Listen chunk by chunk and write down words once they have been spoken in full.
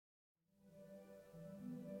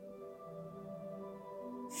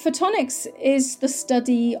Photonics is the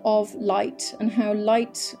study of light and how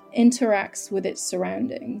light interacts with its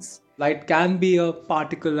surroundings. Light can be a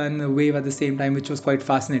particle and a wave at the same time, which was quite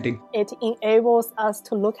fascinating. It enables us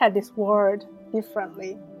to look at this world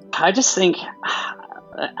differently. I just think,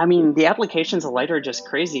 the applications of light are just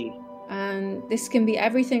crazy. And this can be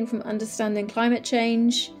everything from understanding climate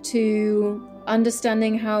change to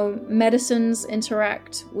understanding how medicines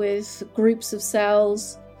interact with groups of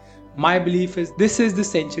cells. My belief is this is the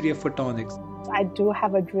century of photonics. I do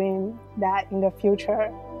have a dream that in the future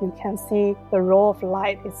you can see the role of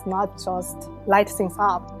light. It's not just light things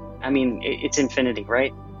up. It's infinity,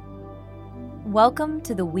 right? Welcome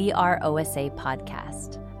to the We Are OSA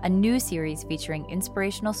podcast, a new series featuring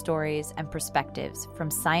inspirational stories and perspectives from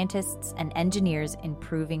scientists and engineers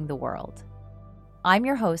improving the world. I'm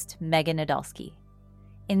your host, Megan Nadolski.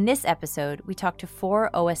 In this episode, we talk to 4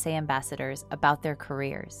 OSA ambassadors about their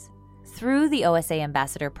careers. Through the OSA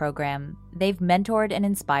Ambassador Program, they've mentored and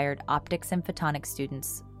inspired optics and photonics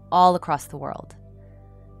students all across the world.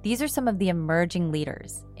 These are some of the emerging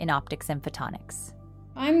leaders in optics and photonics.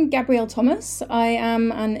 I'm Gabrielle Thomas. I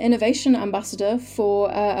am an innovation ambassador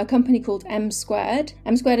for a company called M Squared.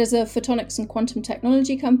 M Squared is a photonics and quantum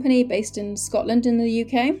technology company based in Scotland in the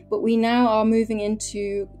UK, but we now are moving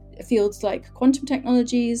into fields like quantum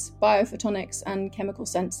technologies, biophotonics, and chemical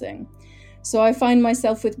sensing. So I find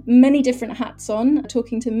myself with many different hats on,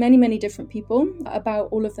 talking to many different people about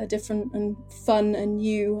all of their different and fun and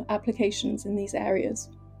new applications in these areas.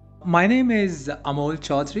 My name is Amol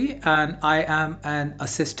Chaudhary and I am an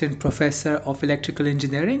assistant professor of electrical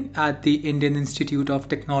engineering at the Indian Institute of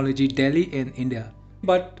Technology, Delhi in India.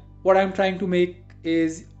 But what I'm trying to make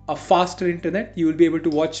is a faster internet. You will be able to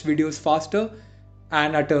watch videos faster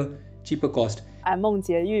and at a cheaper cost. I'm Meng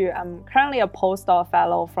Jieyu. I'm currently a postdoc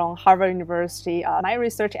fellow from Harvard University. My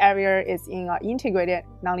research area is in integrated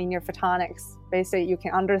nonlinear photonics. Basically, you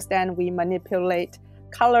can understand we manipulate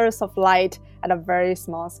colors of light at a very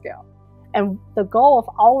small scale. And the goal of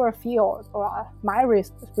our field, or my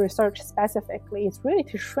research specifically, is really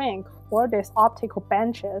to shrink all these optical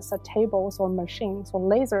benches, or tables, or machines, or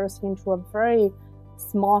lasers into a very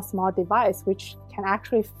small device, which can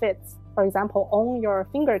actually fit, for example, on your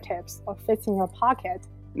fingertips or fits in your pocket.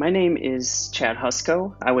 My name is Chad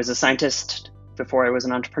Husko. I was a scientist before I was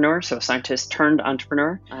an entrepreneur, so a scientist turned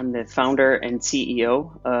entrepreneur. I'm the founder and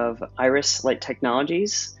CEO of Iris Light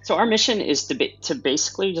Technologies. So our mission is to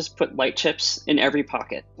basically just put light chips in every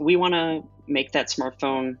pocket. We want to make that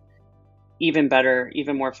smartphone even better,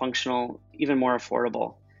 even more functional, even more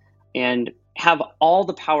affordable, and have all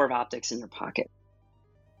the power of optics in your pocket.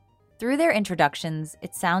 Through their introductions,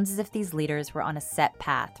 it sounds as if these leaders were on a set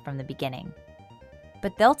path from the beginning.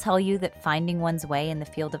 But they'll tell you that finding one's way in the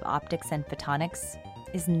field of optics and photonics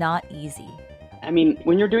is not easy.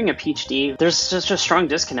 When you're doing a PhD, there's just a strong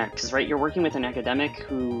disconnect because, right, you're working with an academic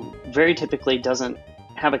who very typically doesn't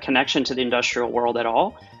have a connection to the industrial world at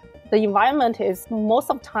all. The environment is most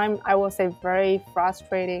of the time, I will say, very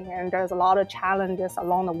frustrating, and there's a lot of challenges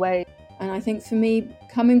along the way. And I think for me,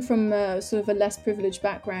 coming from sort of a less privileged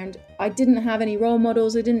background, I didn't have any role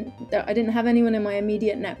models. I didn't have anyone in my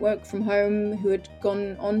immediate network from home who had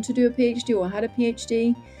gone on to do a PhD or had a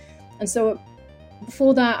PhD. And so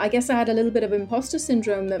before that, I guess I had a little bit of imposter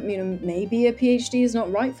syndrome that, maybe a PhD is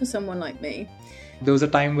not right for someone like me. There was a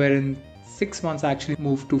time where in 6 months I actually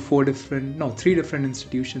moved to 3 different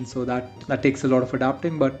institutions. So that takes a lot of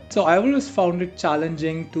adapting. But so I always found it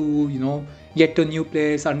challenging to, get to a new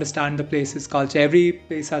place, understand the place's culture. Every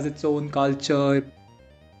place has its own culture.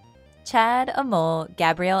 Chad, Amol,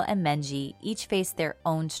 Gabrielle, and Menji each faced their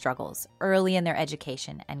own struggles early in their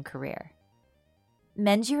education and career.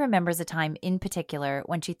 Menji remembers a time in particular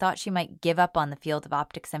when she thought she might give up on the field of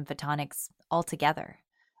optics and photonics altogether.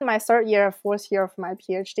 My fourth year of my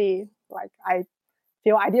PhD, I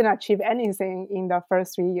feel I didn't achieve anything in the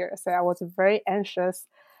first 3 years. I was very anxious.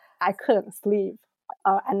 I couldn't sleep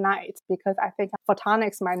at night because I think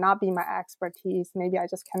photonics might not be my expertise. Maybe I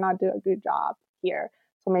just cannot do a good job here.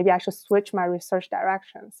 So maybe I should switch my research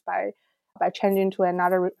directions by changing to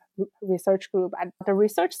another research group. The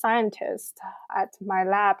research scientist at my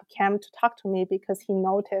lab came to talk to me because he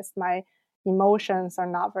noticed my emotions are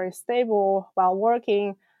not very stable while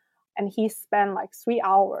working. And he spent 3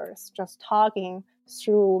 hours just talking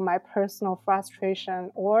through my personal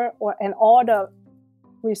frustration and all the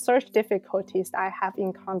research difficulties I have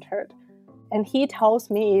encountered. And he tells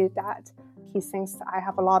me that he thinks I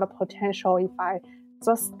have a lot of potential if I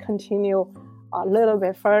just continue a little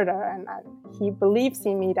bit further. And he believes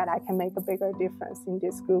in me that I can make a bigger difference in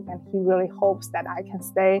this group. And he really hopes that I can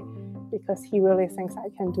stay because he really thinks I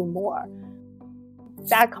can do more.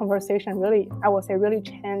 that conversation really, I would say, really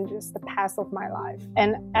changes the path of my life.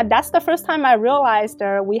 And that's the first time I realized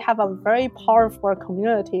we have a very powerful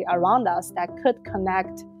community around us that could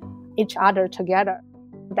connect each other together.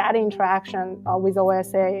 That interaction with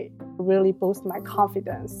OSA really boosted my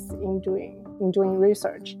confidence in doing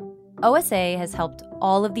research. OSA has helped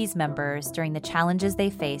all of these members during the challenges they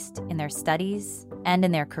faced in their studies and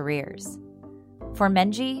in their careers. For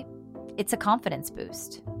Menji, it's a confidence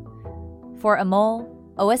boost. For Amol,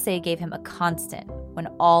 OSA gave him a constant when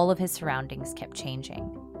all of his surroundings kept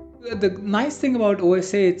changing. The nice thing about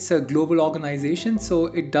OSA, it's a global organization, so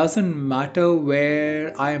it doesn't matter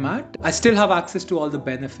where I am at. I still have access to all the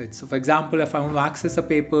benefits. So for example, if I want to access a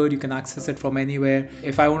paper, you can access it from anywhere.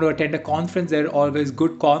 If I want to attend a conference, there are always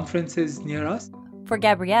good conferences near us. For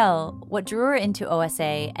Gabrielle, what drew her into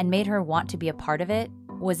OSA and made her want to be a part of it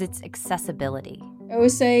was its accessibility.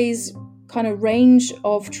 OSA's kind of range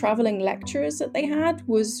of traveling lecturers that they had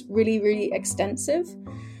was really, really extensive.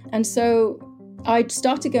 And so I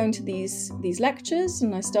started going to these lectures,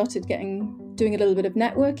 and I started doing a little bit of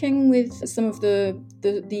networking with some of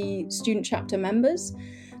the student chapter members.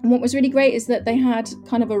 And what was really great is that they had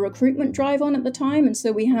kind of a recruitment drive on at the time, and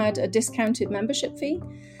so we had a discounted membership fee.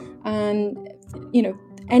 And,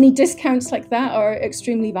 any discounts like that are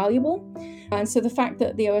extremely valuable. And so the fact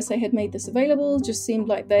that the OSA had made this available just seemed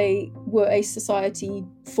like they were a society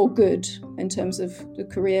for good in terms of the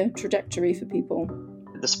career trajectory for people.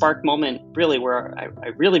 The spark moment really where I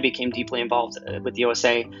really became deeply involved with the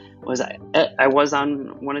OSA was I was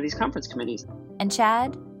on one of these conference committees. And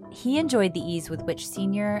Chad, he enjoyed the ease with which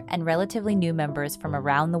senior and relatively new members from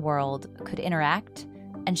around the world could interact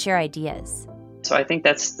and share ideas. So I think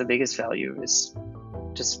that's the biggest value, is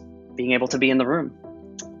just being able to be in the room,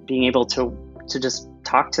 being able to just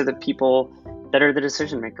talk to the people that are the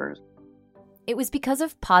decision makers. It was because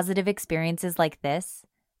of positive experiences like this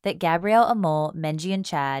that Gabrielle, Amol, Menji, and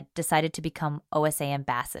Chad decided to become OSA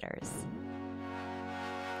ambassadors.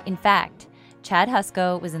 In fact, Chad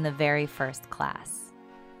Husko was in the very first class.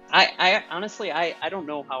 I honestly, I don't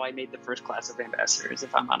know how I made the first class of ambassadors,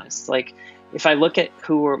 if I'm honest. Like, if I look at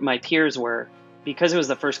who my peers were, because it was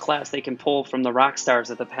the first class, they can pull from the rock stars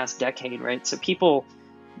of the past decade, right? So people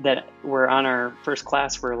that were on our first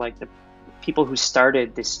class were like the people who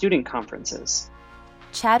started the student conferences.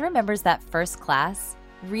 Chad remembers that first class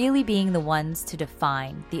really being the ones to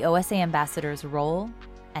define the OSA ambassador's role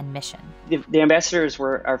and mission. The ambassadors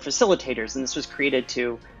were our facilitators, and this was created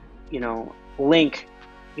to, link,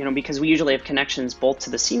 because we usually have connections both to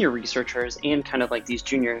the senior researchers and kind of like these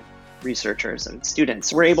junior researchers and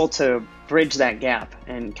students. We're able to bridge that gap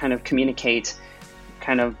and kind of communicate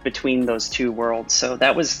kind of between those two worlds. So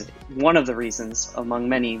that was one of the reasons among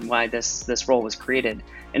many why this role was created.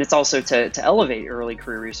 And it's also to elevate early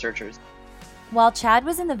career researchers. While Chad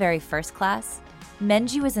was in the very first class,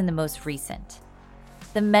 Menji was in the most recent.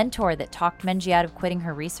 The mentor that talked Menji out of quitting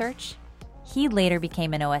her research, he later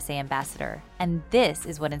became an OSA ambassador, and this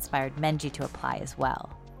is what inspired Menji to apply as well.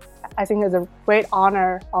 I think it's a great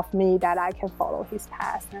honor of me that I can follow his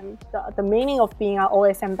path. And the meaning of being an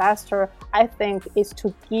OSA ambassador, I think, is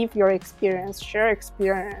to give your experience, share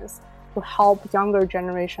experience, to help younger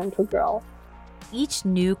generation to grow. Each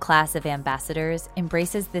new class of ambassadors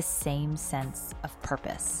embraces this same sense of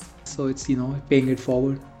purpose. So it's, paying it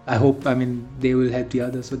forward. I hope, they will help the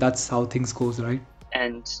others. So that's how things goes, right?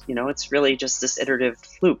 And, it's really just this iterative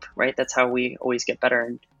loop, right? That's how we always get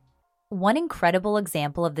better. One incredible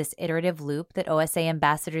example of this iterative loop that OSA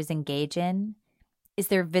ambassadors engage in is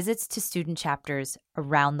their visits to student chapters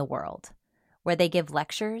around the world, where they give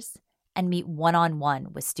lectures and meet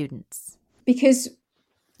one-on-one with students. Because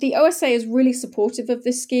the OSA is really supportive of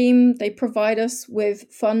this scheme. They provide us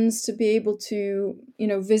with funds to be able to,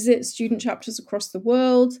 visit student chapters across the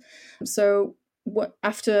world. So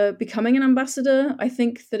after becoming an ambassador, I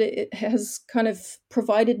think that it has kind of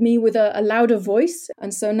provided me with a louder voice.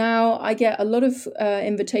 And so now I get a lot of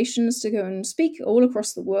invitations to go and speak all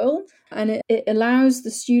across the world. And it allows the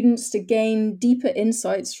students to gain deeper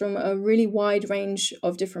insights from a really wide range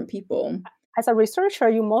of different people. As a researcher,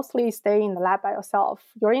 you mostly stay in the lab by yourself.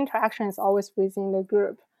 Your interaction is always within the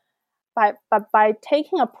group. But by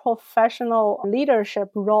taking a professional leadership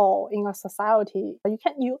role in a society,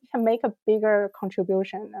 you can make a bigger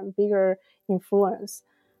contribution and bigger influence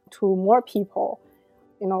to more people,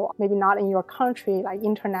 maybe not in your country, like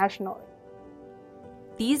internationally.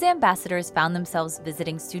 These ambassadors found themselves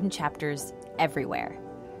visiting student chapters everywhere,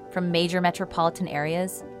 from major metropolitan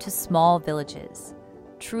areas to small villages,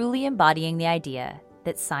 truly embodying the idea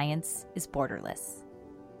that science is borderless.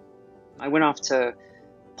 I went off to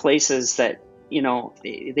places that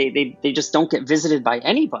they just don't get visited by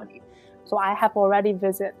anybody. So I have already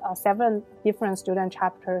visited 7 different student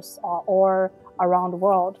chapters all around the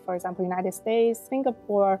world. For example, United States,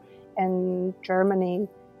 Singapore, and Germany,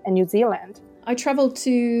 and New Zealand. I traveled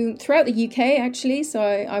throughout the UK, actually. So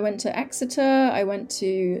I went to Exeter, I went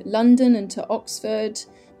to London and to Oxford.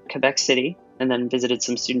 Quebec City, and then visited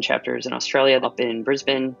some student chapters in Australia, up in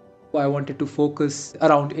Brisbane. I wanted to focus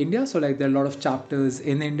around India. So like there are a lot of chapters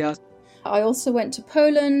in India. I also went to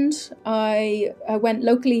Poland. I went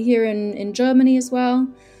locally here in Germany as well.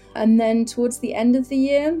 And then towards the end of the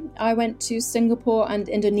year, I went to Singapore and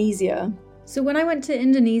Indonesia. So when I went to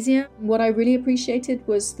Indonesia, what I really appreciated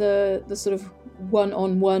was the sort of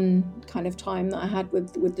one-on-one kind of time that I had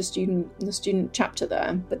with the student chapter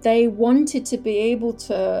there. But they wanted to be able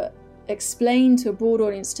to explain to a broad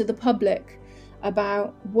audience, to the public,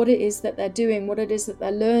 about what it is that they're doing, what it is that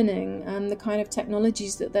they're learning, and the kind of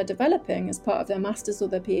technologies that they're developing as part of their masters or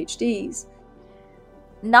their PhDs.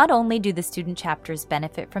 Not only do the student chapters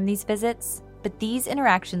benefit from these visits, but these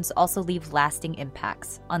interactions also leave lasting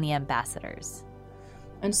impacts on the ambassadors.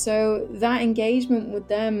 And so that engagement with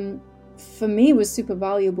them, for me, was super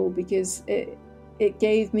valuable because it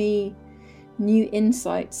gave me new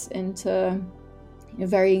insights into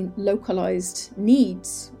very localized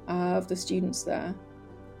needs of the students there.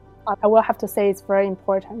 I will have to say it's very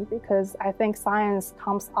important because I think science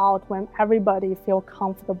comes out when everybody feel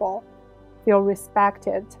comfortable, feel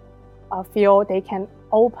respected, feel they can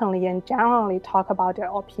openly and generally talk about their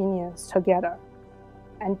opinions together.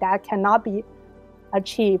 And that cannot be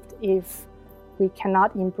achieved if we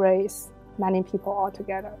cannot embrace many people all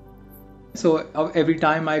together. So every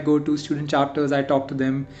time I go to student chapters, I talk to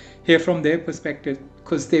them, hear from their perspective,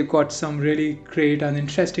 because they've got some really great and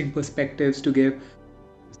interesting perspectives to give.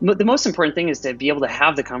 The most important thing is to be able to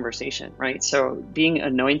have the conversation, right? So being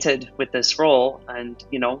anointed with this role and,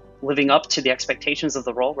 living up to the expectations of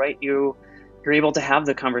the role, right? You're able to have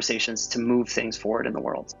the conversations to move things forward in the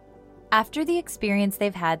world. After the experience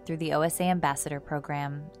they've had through the OSA Ambassador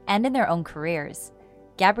Program and in their own careers,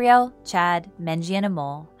 Gabrielle, Chad, Menji, and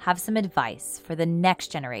Amol have some advice for the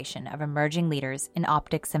next generation of emerging leaders in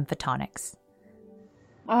optics and photonics.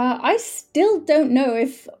 I still don't know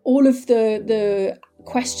if all of the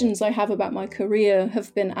questions I have about my career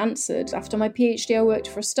have been answered. After my PhD, I worked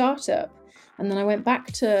for a startup, and then I went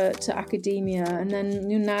back to academia, and then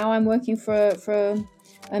now I'm working for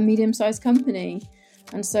a medium-sized company.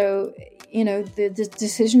 And so, the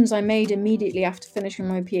decisions I made immediately after finishing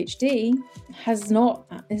my PhD is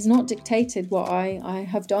not dictated what I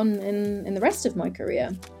have done in the rest of my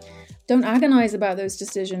career. Don't agonize about those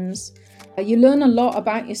decisions. You learn a lot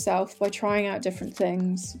about yourself by trying out different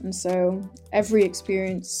things. And so every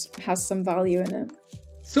experience has some value in it.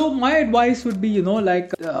 So my advice would be, as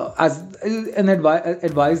an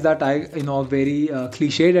advice that I, very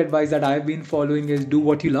cliched advice that I've been following is do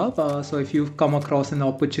what you love. So if you've come across an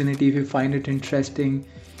opportunity, if you find it interesting,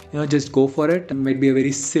 just go for it. It might be a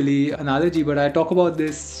very silly analogy, but I talk about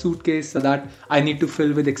this suitcase that I need to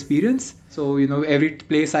fill with experience. So, every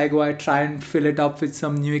place I go, I try and fill it up with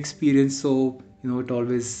some new experience. So, it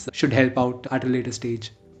always should help out at a later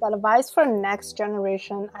stage. The advice for next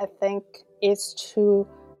generation, I think, is to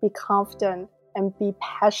be confident and be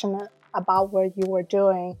passionate about what you are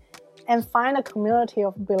doing and find a community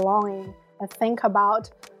of belonging and think about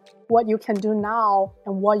what you can do now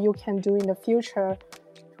and what you can do in the future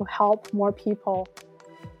to help more people.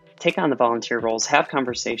 Take on the volunteer roles, have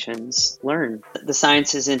conversations, learn. The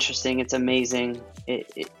science is interesting. It's amazing.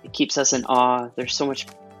 It keeps us in awe. There's so much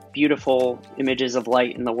beautiful images of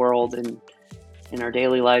light in the world and in our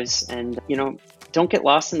daily lives. And, don't get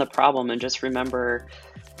lost in the problem and just remember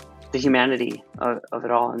the humanity of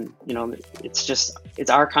it all. And, it's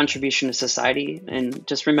our contribution to society. And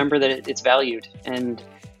just remember that it's valued and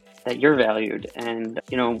that you're valued. And,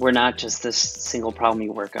 we're not just this single problem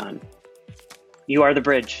you work on. You are the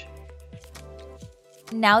bridge.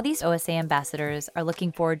 Now these OSA ambassadors are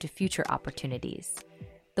looking forward to future opportunities,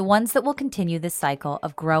 the ones that will continue this cycle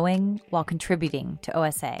of growing while contributing to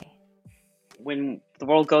OSA. When the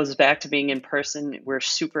world goes back to being in person, we're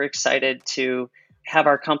super excited to have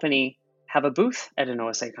our company have a booth at an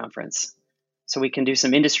OSA conference so we can do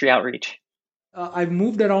some industry outreach. I've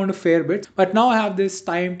moved around a fair bit, but now I have this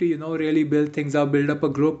time to, really build things up, build up a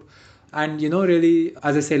group and, really,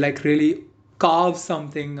 as I say, really carve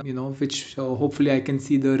something, which hopefully I can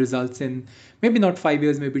see the results in maybe not 5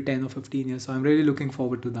 years, maybe 10 or 15 years. So I'm really looking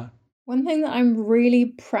forward to that. One thing that I'm really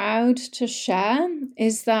proud to share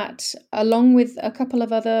is that, along with a couple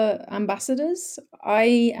of other ambassadors,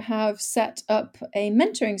 I have set up a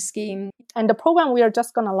mentoring scheme. And the program we are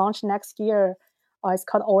just going to launch next year is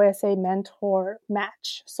called OSA Mentor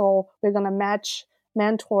Match. So we're going to match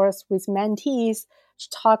mentors with mentees to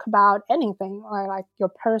talk about anything, like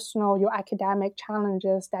your personal, your academic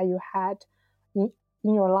challenges that you had in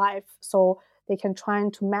your life. So they can try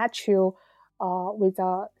to match you with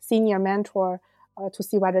a senior mentor to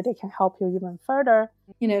see whether they can help you even further.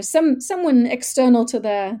 Someone external to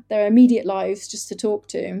their immediate lives just to talk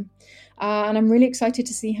to. And I'm really excited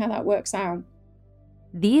to see how that works out.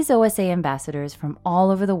 These OSA ambassadors from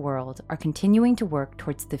all over the world are continuing to work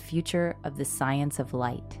towards the future of the science of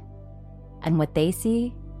light. And what they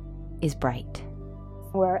see is bright.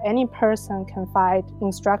 Where any person can find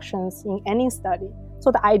instructions in any study.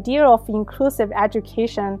 So the idea of inclusive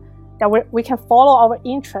education, that we can follow our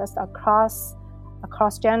interests across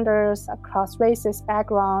genders, across races,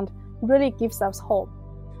 background, really gives us hope.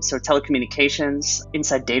 So telecommunications,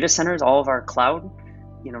 inside data centers, all of our cloud,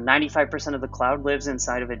 95% of the cloud lives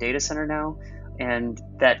inside of a data center now. And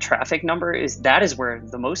that traffic number is where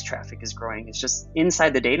the most traffic is growing. It's just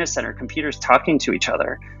inside the data center, computers talking to each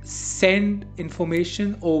other. Send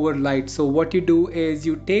information over light. So what you do is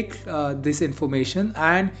you take this information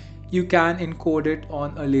and you can encode it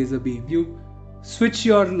on a laser beam. You switch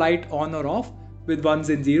your light on or off with ones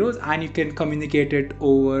and zeros, and you can communicate it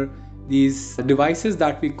over these devices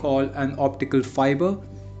that we call an optical fiber,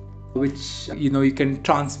 which you can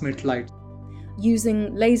transmit light.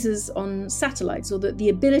 Using lasers on satellites, or the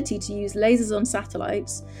ability to use lasers on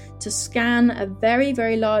satellites to scan a very,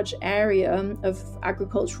 very large area of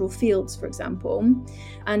agricultural fields, for example,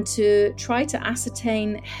 and to try to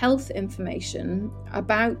ascertain health information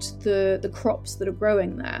about the crops that are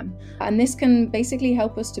growing there. And this can basically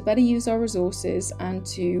help us to better use our resources and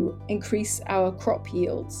to increase our crop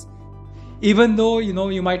yields. Even though,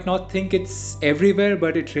 you might not think it's everywhere,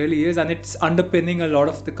 but it really is, and it's underpinning a lot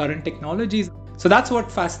of the current technologies. So that's what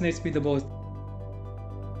fascinates me the most.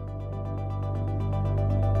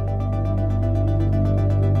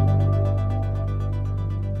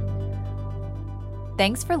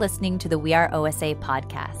 Thanks for listening to the We Are OSA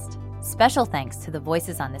podcast. Special thanks to the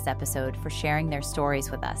voices on this episode for sharing their stories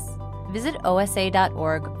with us. Visit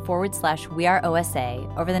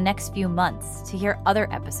osa.org/weareosa over the next few months to hear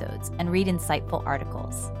other episodes and read insightful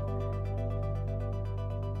articles.